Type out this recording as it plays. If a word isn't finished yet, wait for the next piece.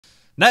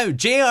Now,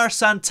 R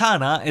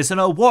Santana is an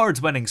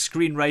award-winning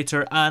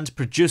screenwriter and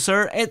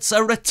producer. It's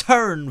a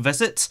return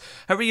visit.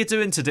 How are you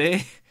doing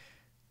today?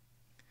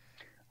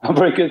 I'm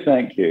very good,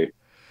 thank you.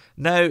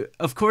 Now,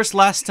 of course,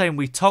 last time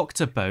we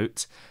talked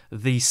about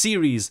the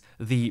series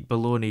The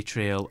Baloney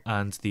Trail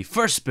and the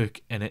first book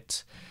in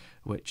it,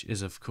 which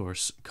is, of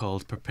course,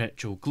 called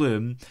Perpetual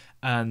Gloom,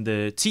 and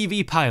the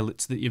TV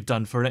pilots that you've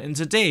done for it. And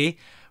today,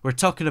 we're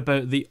talking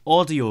about the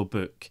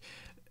audiobook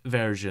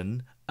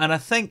version. And I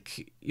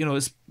think,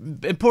 it's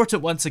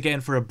important once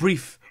again for a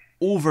brief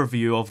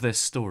overview of this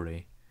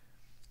story.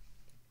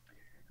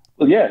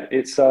 Well, yeah,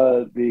 it's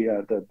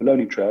the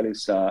Baloney Trail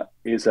is an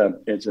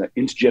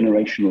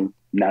intergenerational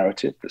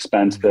narrative that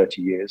spans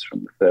 30 years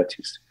from the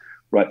 30s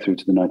right through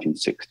to the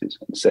 1960s,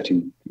 and set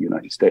in the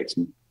United States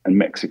and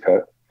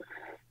Mexico.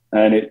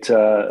 And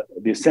the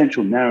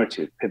essential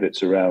narrative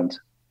pivots around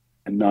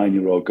a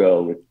 9-year-old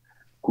girl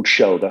called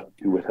Shelda,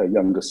 who, with her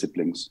younger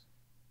siblings,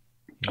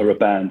 are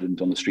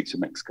abandoned on the streets of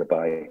Mexico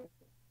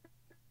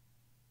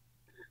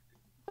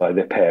by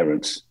their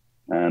parents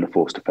and are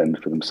forced to fend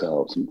for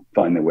themselves and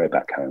find their way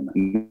back home.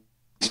 And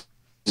this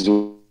is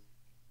all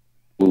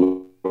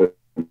a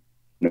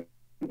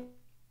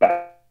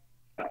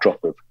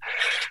backdrop of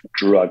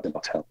drug and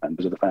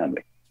members of the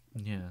family.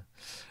 Yeah.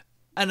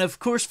 And of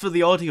course, for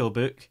the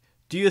audiobook,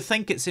 do you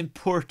think it's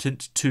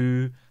important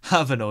to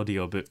have an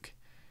audiobook?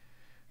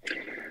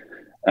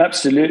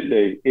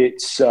 Absolutely,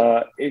 it's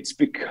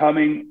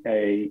becoming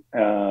a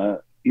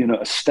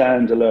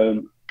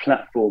standalone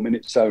platform in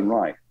its own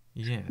right.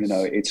 Yes.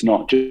 It's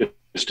not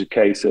just a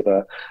case of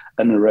a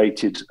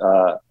narrated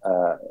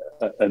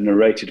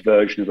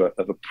version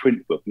of a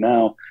print book.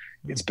 Now,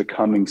 it's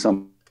becoming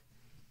something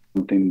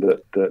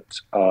that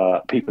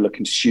people are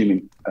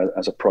consuming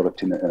as a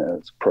product in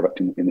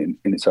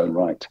its own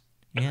right.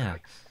 Yeah,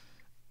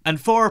 and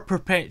for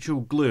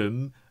Perpetual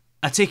Gloom,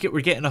 I take it we're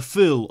getting a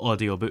full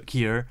audiobook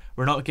here.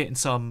 We're not getting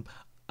some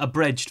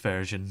abridged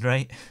version,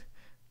 right?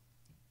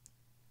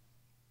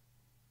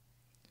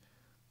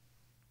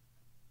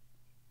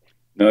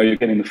 No, you're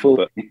getting the full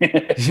book.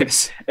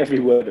 Yes. Every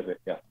word of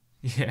it, yeah.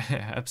 Yeah,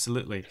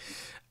 absolutely.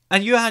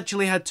 And you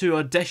actually had to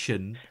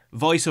audition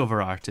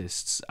voiceover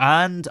artists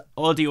and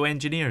audio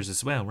engineers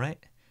as well,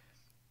 right?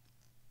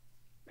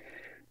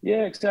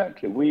 Yeah,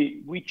 exactly.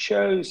 We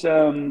chose, there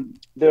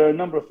are a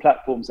number of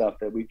platforms out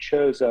there. We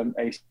chose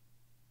ACX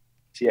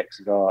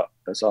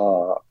as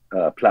our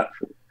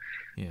platform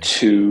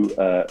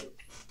to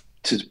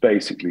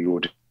basically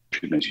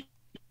audition, as you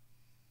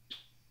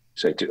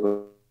say,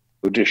 to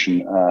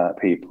audition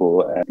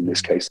people. In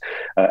this case,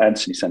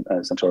 Anthony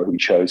Santoro, who we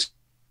chose,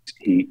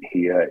 he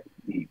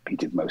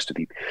did most of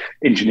the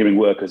engineering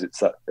work as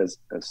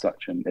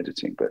such and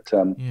editing. But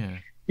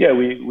we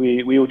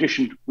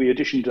auditioned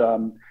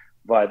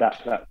via that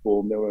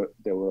platform.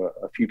 There were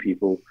a few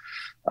people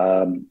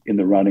in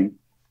the running,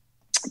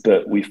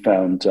 but we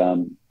found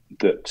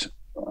that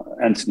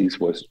Anthony's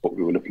was what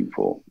we were looking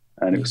for,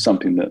 and it was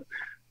something that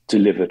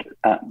delivered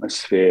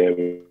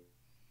atmosphere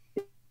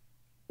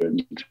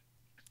and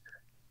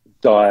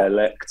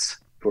dialect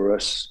for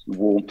us,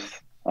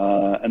 warmth,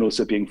 and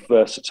also being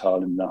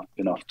versatile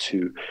enough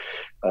to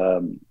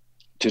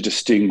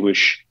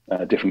distinguish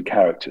different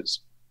characters.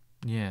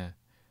 Yeah.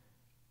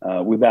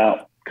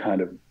 Without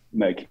kind of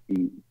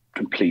making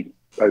complete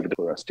overload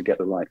for us to get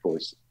the right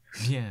voice.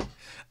 Yeah.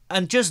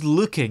 And just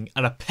looking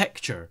at a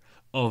picture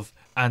of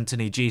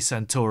Anthony J.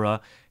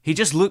 Santoro, he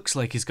just looks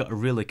like he's got a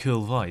really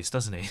cool voice,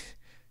 doesn't he?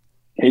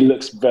 He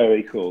looks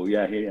very cool,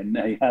 yeah.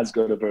 He has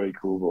got a very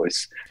cool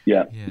voice,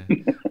 yeah.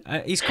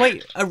 He's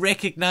quite a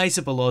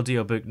recognisable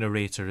audiobook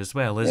narrator as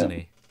well, isn't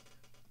he?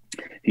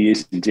 He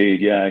is indeed,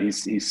 yeah.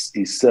 He's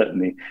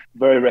certainly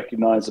very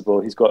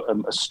recognisable. He's got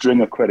a string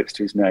of credits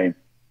to his name,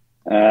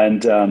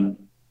 and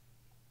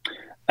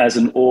as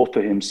an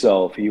author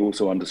himself, he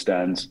also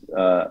understands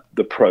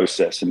the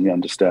process, and he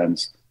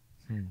understands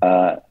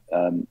how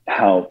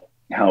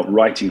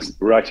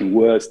writing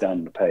words down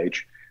on the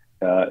page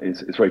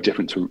is very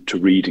different to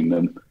reading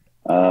them.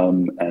 So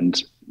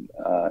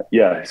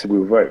we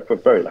were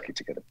very lucky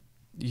to get him.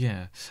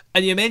 Yeah.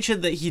 And you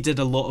mentioned that he did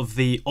a lot of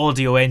the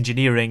audio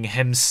engineering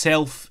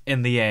himself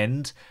in the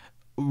end.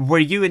 Were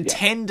you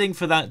intending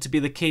for that to be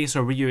the case,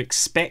 or were you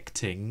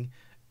expecting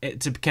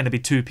it to kind of be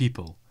two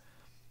people?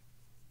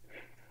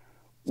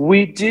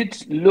 We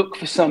did look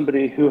for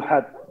somebody who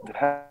had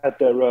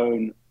their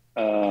own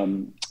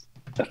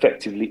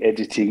effectively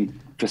editing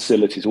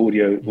facilities,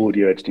 audio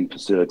editing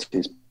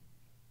facilities,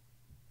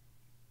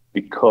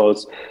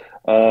 because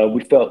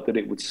we felt that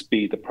it would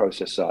speed the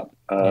process up.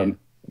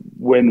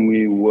 When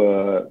we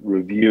were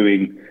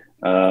reviewing,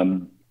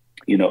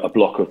 a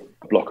block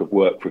of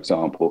work, for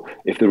example,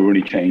 if there were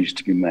any changes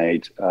to be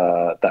made,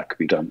 that could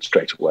be done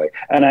straight away.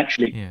 And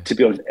actually, to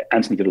be honest,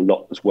 Anthony did a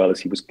lot as well, as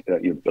he was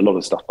a lot of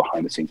the stuff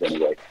behind the scenes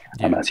anyway,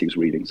 as he was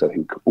reading, so he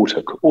would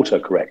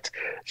auto-correct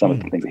some of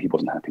the things that he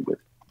wasn't happy with.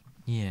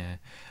 Yeah,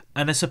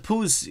 and I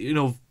suppose,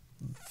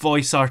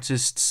 voice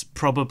artists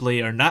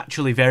probably are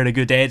naturally very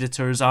good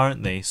editors,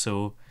 aren't they?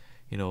 So,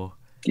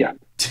 Yeah.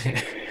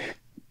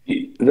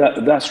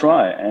 That's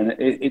right, and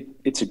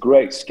it's a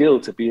great skill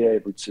to be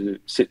able to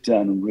sit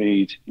down and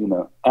read,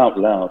 out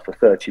loud for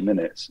 30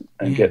 minutes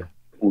and Yeah. get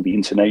all the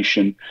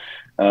intonation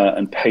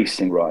and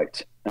pacing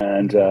right,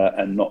 and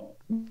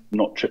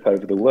not trip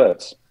over the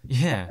words.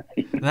 Yeah,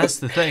 that's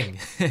the thing.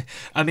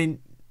 I mean,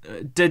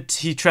 did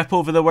he trip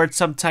over the word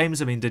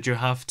sometimes? I mean, did you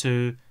have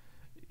to,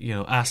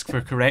 ask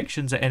for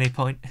corrections at any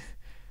point?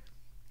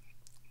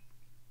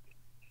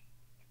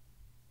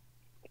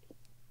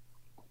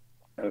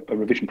 A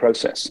revision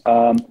process.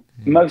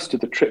 Most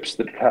of the trips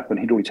that had happened,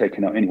 he'd already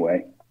taken out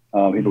anyway.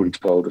 He'd already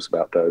told us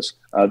about those.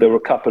 There were a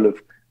couple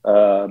of,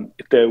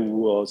 if there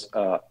was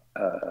a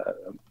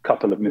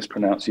couple of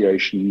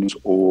mispronunciations,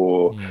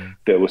 or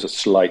there was a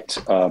slight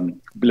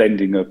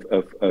blending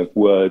of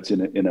words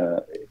in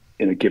a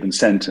given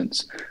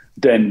sentence,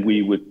 then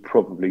we would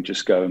probably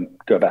just go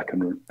back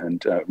and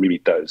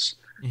reread those.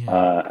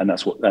 And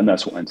that's what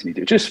Anthony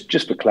did,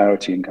 just for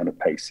clarity and kind of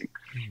pacing,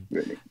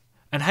 really.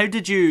 And how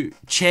did you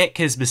check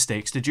his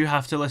mistakes? Did you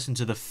have to listen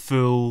to the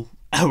full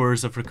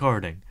hours of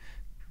recording?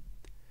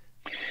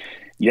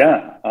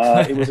 Yeah,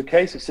 it was a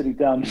case of sitting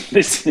down and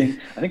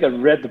listening. I think I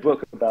read the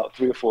book about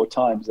 3 or 4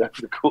 times over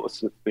the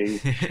course of the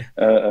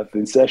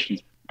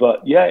sessions.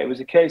 But yeah, it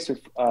was a case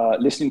of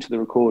listening to the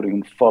recording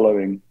and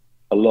following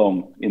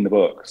along in the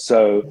book.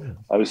 So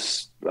I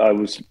was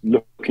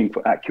looking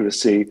for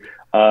accuracy,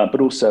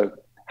 but also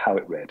how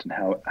it read and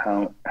how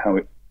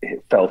it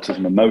felt as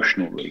an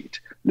emotional read,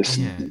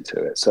 listening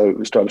to it. So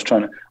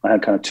I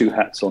had kind of 2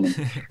 hats on,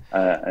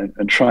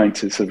 and trying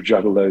to sort of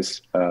juggle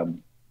those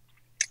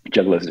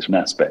different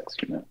aspects.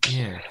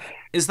 Yeah.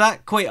 Is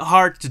that quite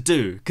hard to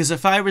do? Because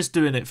if I was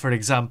doing it, for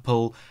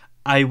example,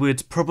 I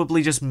would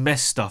probably just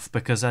miss stuff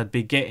because I'd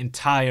be getting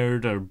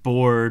tired or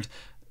bored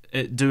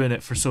at doing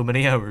it for so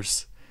many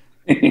hours.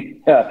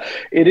 Yeah,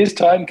 it is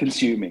time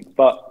consuming,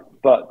 but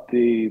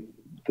the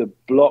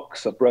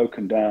blocks are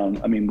broken down.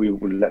 I mean, we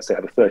will, let's say,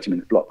 have a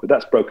 30-minute block, but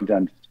that's broken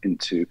down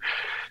into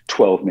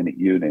 12-minute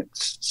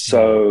units.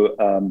 So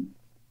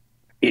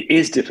it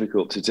is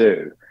difficult to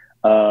do.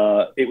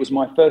 It was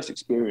my first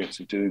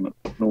experience of doing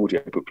an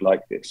audiobook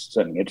like this,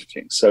 certainly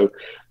editing. So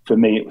for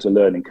me, it was a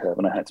learning curve,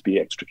 and I had to be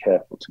extra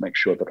careful to make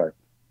sure that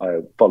I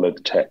followed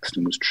the text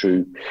and was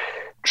true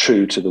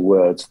to the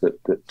words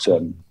that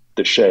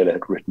Shayla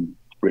had written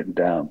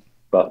down.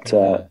 But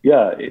like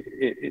I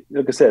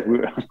said,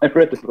 I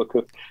read the book,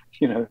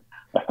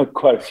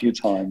 quite a few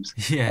times.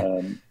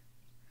 Yeah,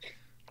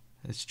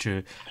 that's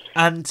true.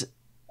 And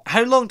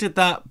how long did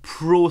that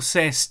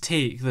process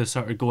take? The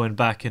sort of going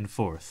back and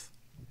forth.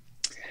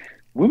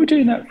 We were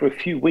doing that for a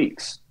few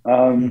weeks.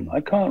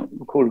 I can't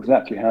recall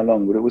exactly how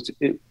long, but it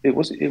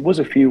was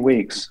a few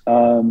weeks.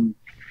 Well,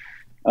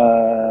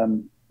 I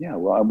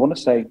want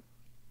to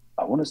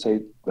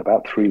say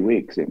about 3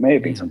 weeks. It may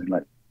have been something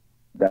like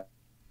that.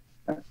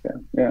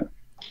 Yeah.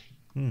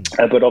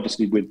 But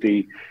obviously, with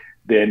the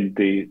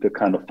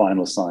kind of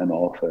final sign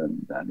off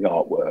and the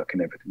artwork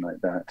and everything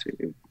like that,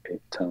 it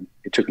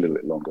took a little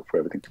bit longer for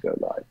everything to go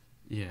live.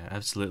 Yeah,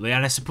 absolutely.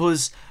 And I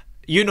suppose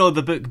you know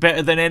the book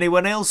better than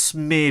anyone else,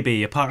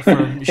 maybe, apart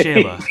from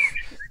Shayla.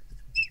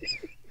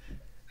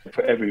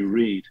 For every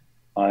read,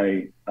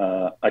 I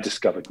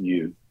discovered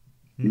new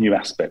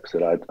aspects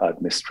that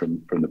I'd missed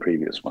from the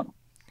previous one.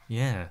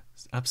 Yeah,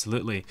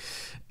 absolutely.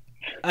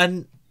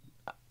 And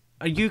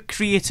are you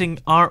creating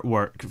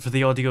artwork for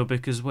the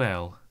audiobook as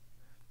well?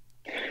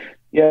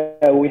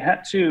 Yeah, we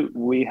had to.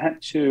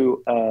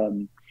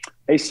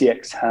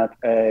 ACX had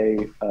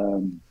a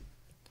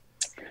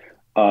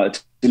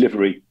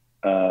delivery.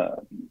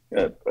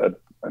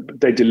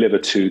 They deliver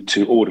to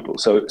Audible,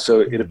 so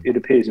it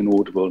appears in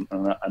Audible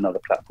and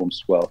other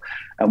platforms as well.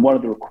 And one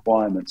of the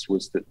requirements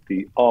was that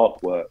the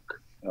artwork,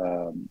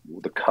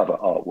 the cover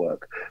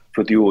artwork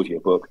for the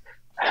audiobook,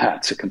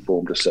 had to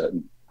conform to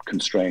certain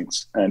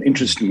constraints. And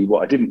interestingly,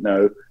 what I didn't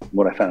know,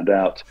 what I found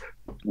out,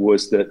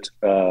 was that,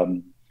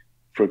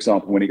 for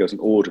example, when it goes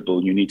in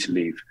Audible, you need to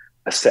leave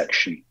a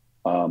section.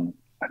 I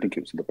think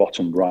it was in the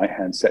bottom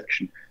right-hand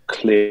section,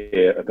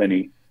 clear of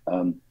any.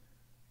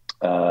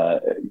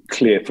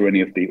 Clear for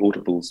any of the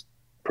Audible's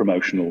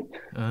promotional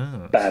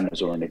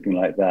banners or anything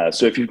like that.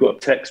 So if you've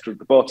got text at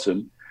the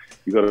bottom,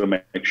 you've got to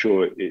make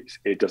sure it's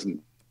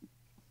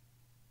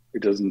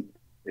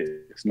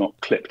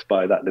not clipped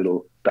by that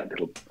little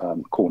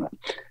corner.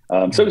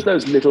 So it was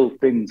those little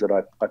things that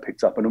I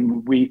picked up,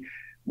 and we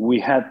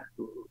had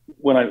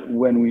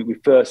when we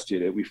first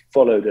did it, we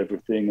followed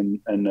everything,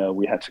 and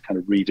we had to kind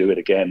of redo it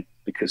again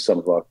because some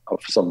of our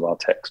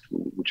text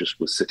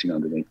was sitting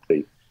underneath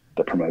the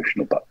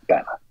promotional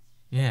banner.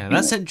 Yeah,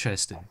 that's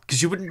interesting,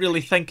 because you wouldn't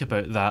really think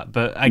about that,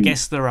 but I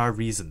guess there are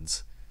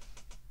reasons.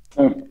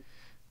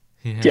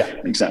 Yeah,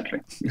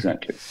 exactly.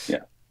 Yeah.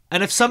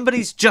 And if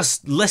somebody's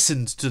just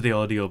listened to the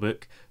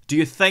audiobook, do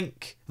you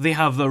think they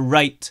have the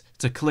right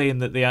to claim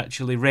that they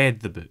actually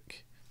read the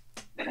book?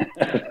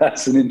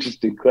 That's an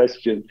interesting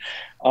question.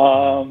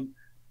 I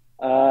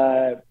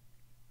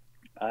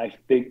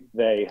think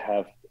they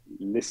have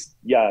listened.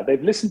 Yeah,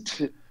 they've listened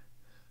to.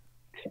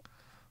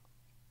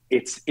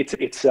 It's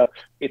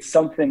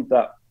something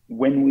that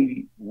when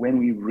we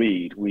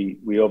read,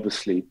 we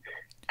obviously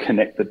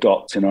connect the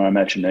dots in our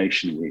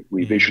imagination.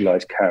 We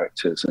visualize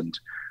characters, and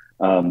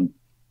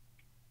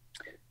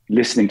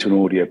listening to an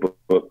audio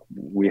book,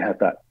 we have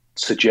that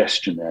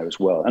suggestion there as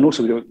well. And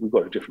also we've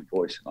got a different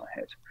voice in our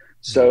head.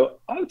 So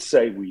I would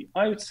say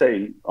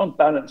on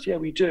balance, yeah,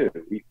 we do.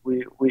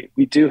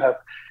 We do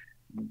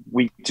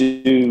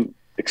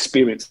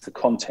experience the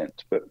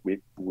content, but we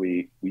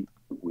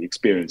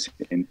experience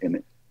it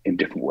in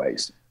different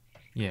ways.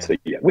 Yeah. So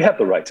yeah, we have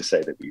the right to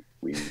say that we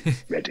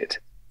read it.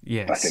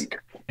 Yes, I think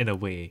in a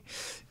way.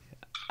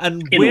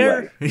 And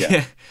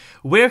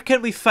where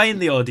can we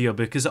find the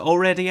audiobook? Is it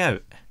already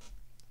out?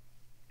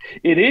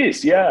 It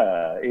is,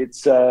 yeah.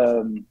 It's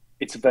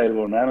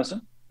available on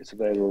Amazon. It's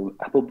available on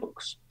Apple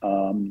Books,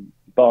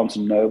 Barnes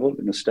and Noble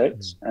in the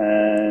States,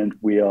 and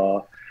we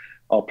are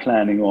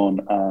planning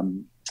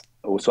on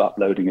also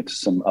uploading it to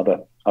some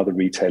other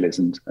retailers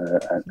and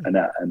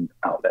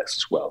outlets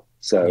as well.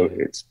 So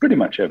it's pretty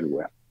much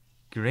everywhere.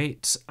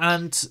 Great.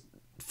 And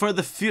for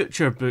the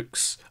future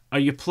books, are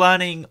you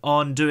planning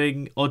on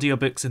doing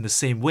audiobooks in the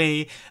same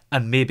way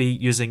and maybe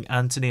using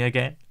Anthony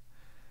again?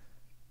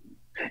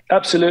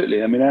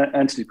 Absolutely. I mean,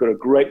 Anthony's got a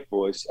great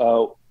voice.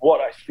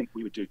 What I think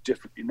we would do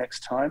differently next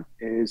time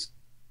is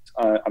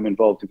I'm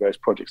involved in various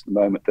projects at the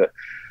moment that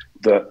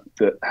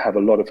have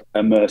a lot of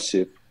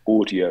immersive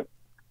audio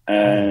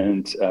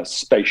and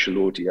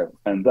spatial audio,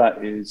 and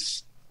that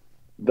is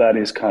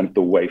kind of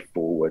the way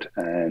forward.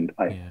 And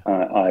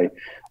I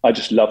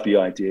just love the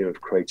idea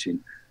of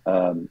creating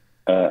a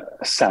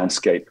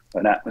soundscape,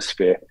 an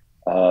atmosphere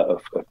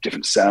of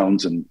different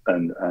sounds, and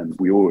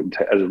we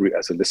orientate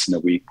as a listener.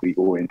 We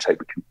orientate.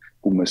 We can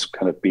almost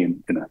kind of be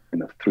in a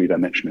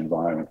three-dimensional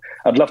environment.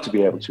 I'd love to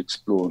be able to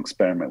explore and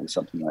experiment with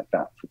something like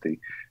that for the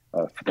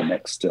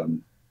next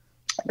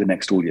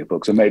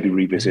audiobooks, and maybe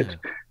revisit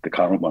the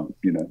current one.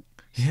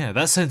 Yeah,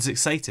 that sounds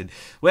exciting.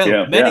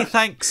 Well, many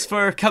thanks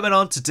for coming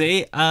on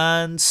today,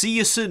 and see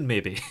you soon,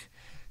 maybe.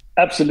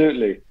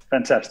 Absolutely.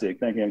 Fantastic.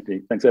 Thank you,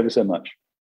 Anthony. Thanks ever so much.